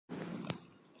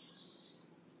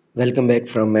Welcome back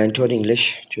from Mentor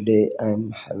English. Today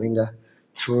I'm having a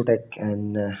throat ache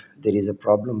and there is a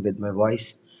problem with my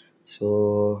voice.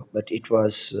 But it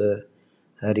was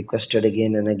requested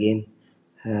again and again,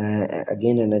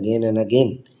 again and again and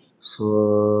again.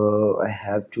 So I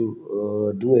have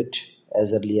to do it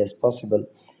as early as possible.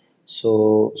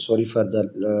 So sorry for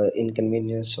the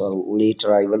inconvenience or late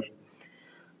arrival.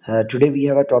 Today we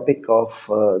have a topic of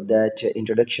that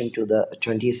introduction to the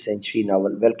 20th century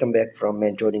novel. Welcome back from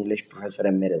Mentor English, Professor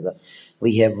M. Mirza.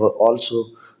 We have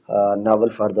also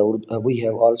we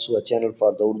have also a channel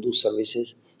for the Urdu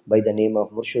services by the name of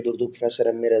Murshid Urdu Professor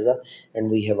M. Mirza, and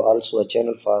we have also a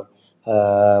channel for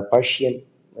Persian,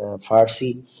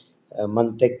 Farsi,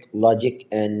 Mantiq, Logic,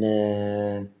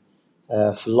 and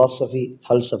philosophy,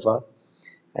 Falsafa,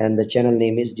 and the channel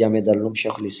name is Jamid Al-Ulum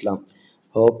Shaykhul Islam.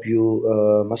 Hope you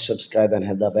must subscribe and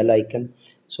hit the bell icon.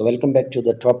 So welcome back to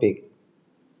the topic.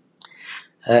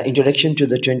 Introduction to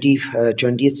the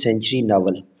 20th century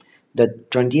novel. The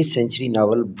 20th century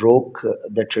novel broke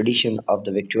the tradition of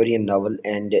the Victorian novel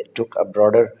and took a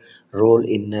broader role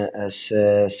in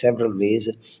several ways.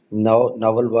 Now,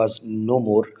 novel was no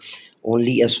more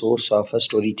only a source of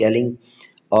storytelling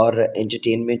or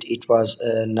entertainment. It was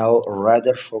now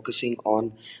rather focusing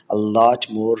on a lot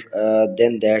more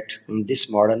than that.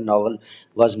 This modern novel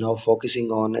was now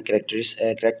focusing on characters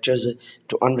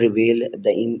to unravel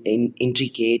the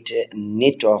intricate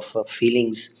net of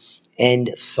feelings and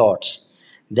thoughts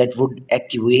that would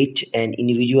activate an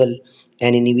individual.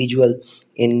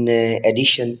 In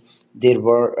addition, there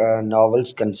were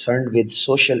novels concerned with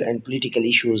social and political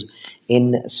issues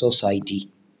in society.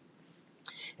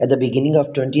 At the beginning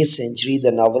of 20th century,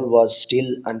 the novel was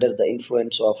still under the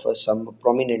influence of some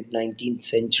prominent 19th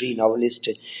century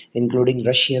novelists, including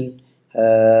Russian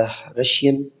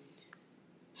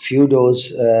Fyodor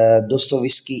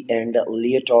Dostoevsky and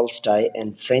Leo Tolstoy,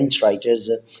 and French writers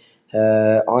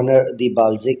Honor de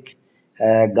Balzac,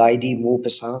 Guy de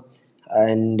Maupassant,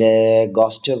 and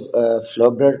Gustave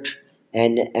Flaubert,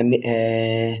 and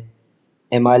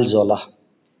Emile Zola.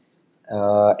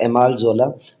 Emile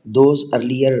Zola. Those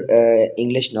earlier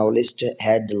English novelists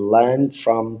had learned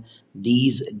from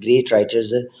these great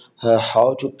writers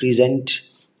how to present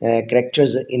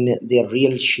characters in their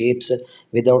real shapes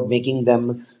without making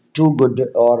them too good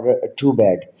or too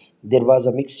bad. There was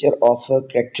a mixture of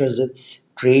characters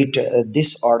trait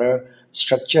disorder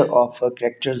structure of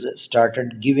characters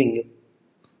started giving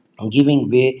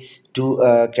way to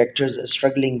characters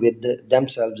struggling with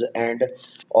themselves and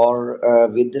or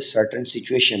with certain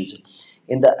situations.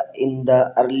 In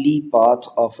the early part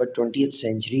of the 20th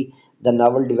century, the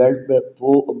novel developed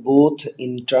both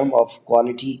in terms of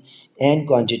quality and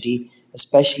quantity,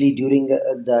 especially during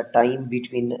the time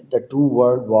between the two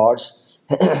world wars.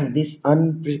 This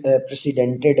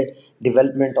unprecedented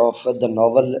development of the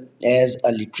novel as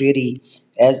a literacy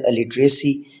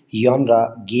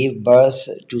genre gave birth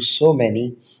to so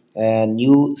many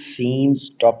new themes,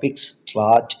 topics,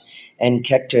 plot, and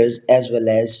characters, as well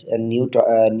as new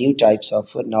types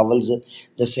of novels.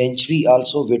 The century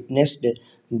also witnessed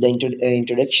the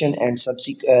introduction and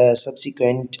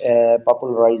subsequent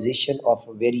popularization of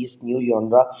various new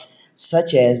genres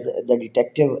such as the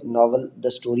detective novel,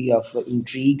 the story of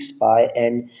intrigue, spy,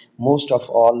 and most of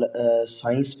all,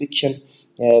 science fiction.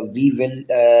 We will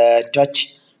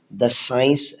touch the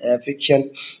science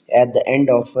fiction at the end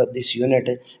of this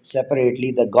unit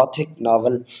separately. The Gothic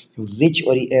novel, which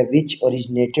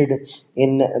originated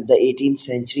in the 18th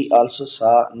century, also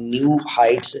saw new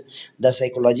heights. The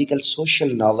psychological social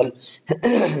novel,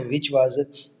 which was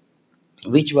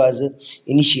which was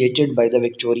initiated by the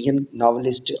Victorian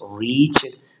novelist, reach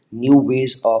new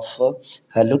ways of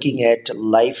looking at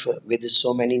life with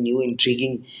so many new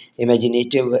intriguing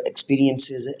imaginative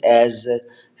experiences as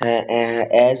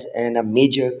a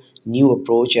major new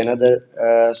approach. Another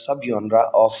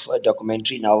subgenre of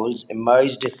documentary novels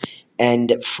emerged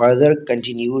and further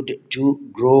continued to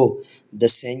grow. The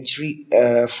century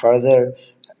further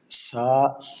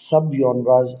saw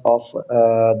subgenres of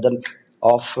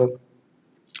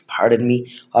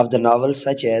of the novel,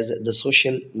 such as the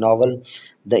social novel,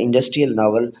 the industrial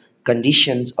novel,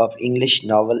 conditions of English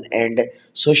novel, and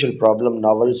social problem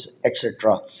novels,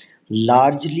 etc.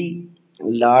 Largely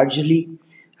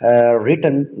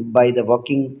written by the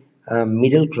working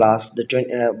middle class.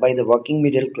 By the working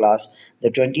middle class, the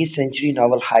 20th century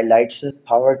novel highlights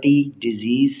poverty,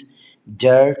 disease,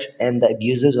 dirt, and the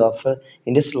abuses of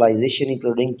industrialization,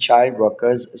 including child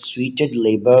workers, sweated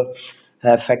labor,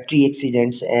 factory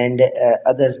accidents, and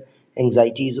other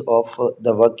anxieties of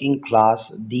the working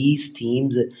class. These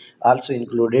themes also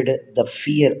included the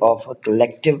fear of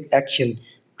collective action,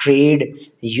 trade,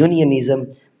 unionism,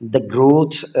 the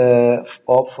growth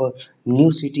of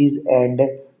new cities, and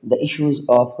the issues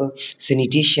of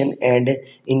sanitation and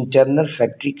internal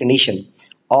factory condition.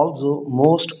 Although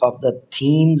most of the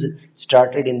themes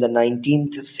started in the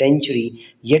 19th century,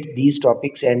 yet these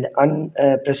topics and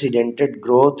unprecedented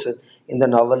growth in the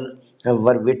novel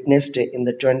were witnessed in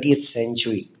the 20th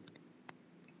century.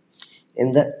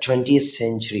 In the 20th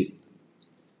century,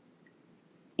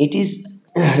 it is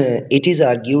it is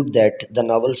argued that the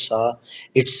novel saw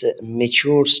its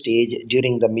mature stage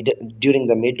during the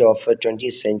mid of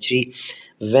 20th century,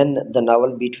 when the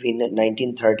novel between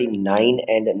 1939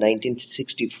 and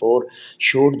 1964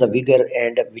 showed the vigor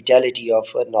and vitality of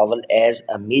a novel as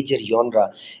a major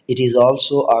genre. It is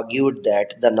also argued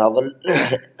that the novel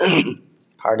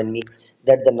pardon me,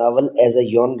 that the novel as a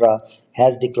genre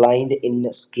has declined in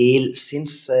scale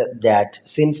since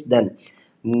then.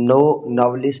 No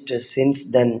novelist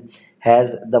since then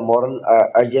has the moral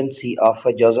urgency of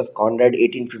Joseph Conrad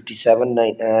 1857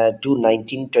 to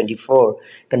 1924,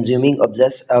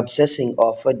 obsessing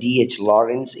of D.H.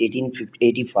 Lawrence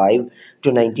 1885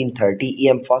 to 1930,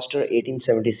 E.M. Foster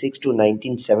 1876 to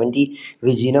 1970,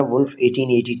 Virginia Woolf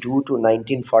 1882 to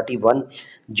 1941,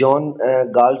 John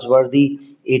Galsworthy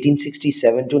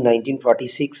 1867 to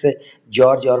 1946,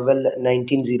 George Orwell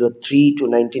 1903 to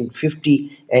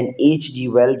 1950, and H. G.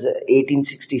 Wells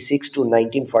 1866 to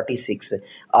 1946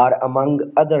 are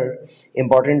among other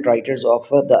important writers of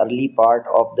the early part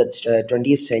of the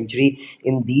 20th century.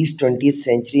 In these 20th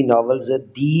century novels, there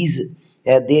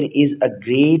is a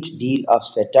great deal of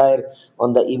satire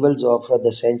on the evils of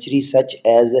the century, such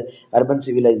as Urban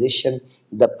Civilization,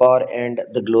 The Power and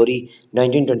the Glory,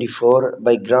 1924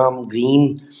 by Graham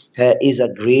Greene, is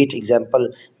a great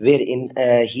example wherein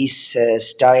he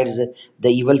stirs the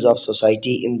evils of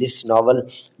society. In this novel,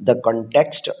 the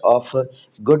context of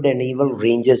good and evil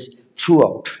ranges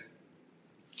throughout.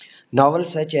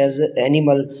 Novels such as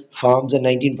Animal Farms in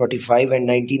 1945 and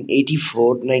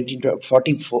 1984,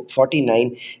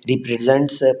 1949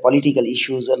 represents political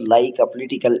issues like a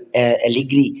political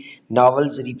allegory.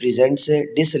 Novels represents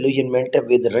disillusionment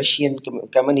with Russian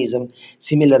communism.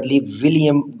 Similarly,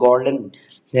 William Gordon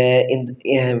in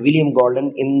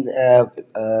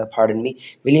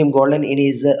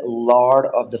his Lord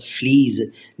of the Fleas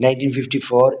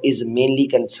 1954 is mainly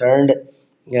concerned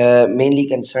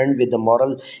with the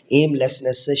moral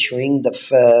aimlessness, showing the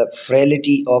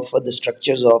frailty of the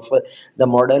structures of the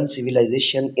modern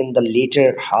civilization in the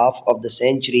later half of the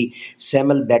century.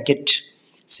 Samuel Beckett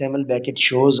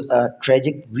shows a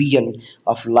tragic vision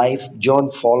of life.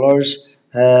 John Fowler's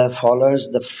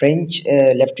The French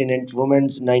Lieutenant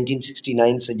Woman's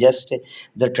 1969 suggests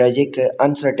the tragic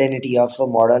uncertainty of a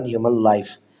modern human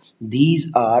life.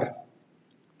 These are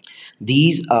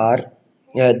these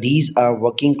are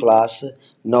working class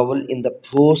novel in the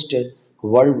post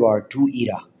World War II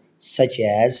era, such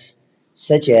as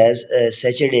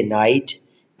Saturday Night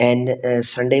and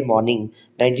Sunday Morning,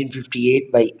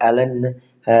 1958 by Alan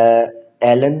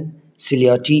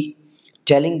Siliotti,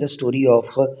 telling the story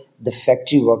of the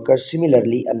factory workers.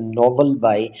 Similarly, a novel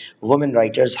by women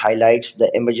writers highlights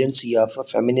the emergency of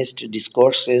feminist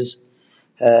discourses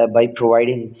by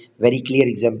providing very clear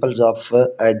examples of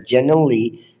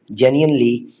genuinely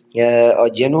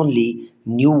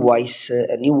new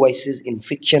voices in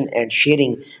fiction, and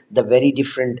sharing the very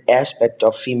different aspect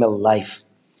of female life.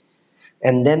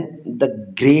 And then the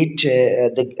great,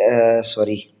 the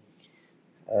sorry,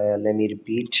 let me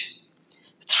repeat.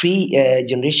 Three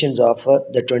generations of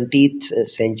the 20th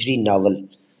century novel.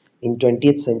 In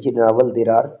 20th century novel,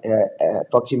 there are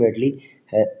approximately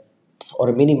or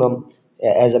a minimum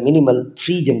as a minimal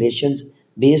three generations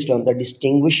based on the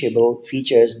distinguishable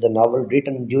features. The novel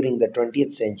written during the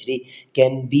 20th century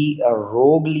can be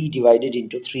roguely divided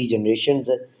into three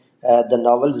generations. The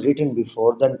novels written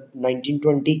before the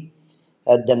 1920,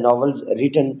 the novels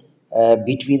written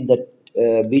between the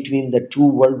two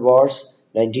world wars,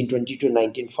 1920 to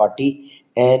 1940,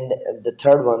 and the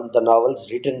third one, the novels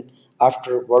written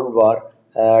after World War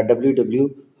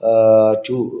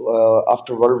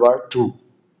after World War II.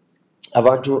 I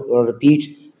want to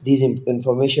repeat these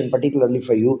information particularly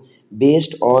for you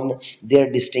based on their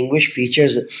distinguished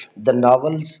features. The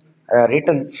novels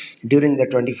written during the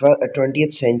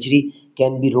 20th century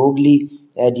can be roguely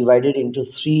divided into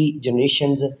three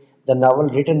generations. The novel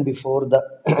written before the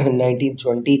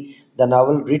 1920, the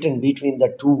novel written between the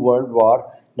two world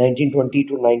war 1920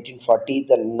 to 1940,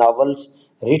 the novels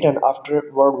written after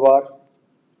World War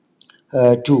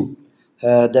II.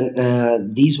 Then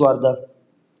these were the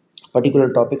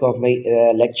particular topic of my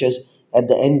lectures. At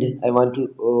the end, I want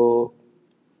to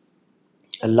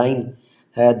align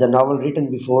the novel written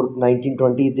before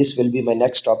 1920. This will be my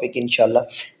next topic, inshallah,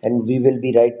 and we will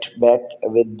be right back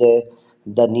with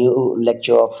the new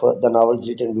lecture of the novels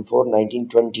written before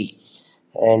 1920.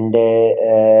 And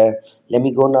let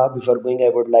me go now. Before going, I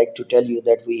would like to tell you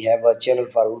that we have a channel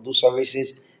for Urdu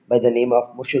services by the name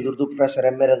of Mushid Urdu Professor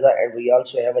M. Raza, and we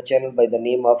also have a channel by the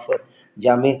name of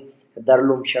Jame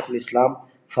Darulum Shaykhul Islam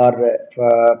for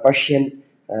Persian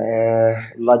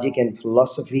logic and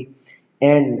philosophy,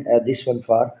 and this one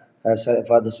for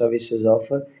the services of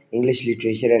English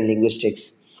literature and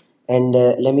linguistics. And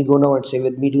let me go now and say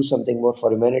with me, do something more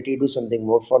for humanity, do something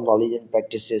more for knowledge and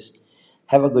practices.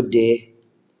 Have a good day.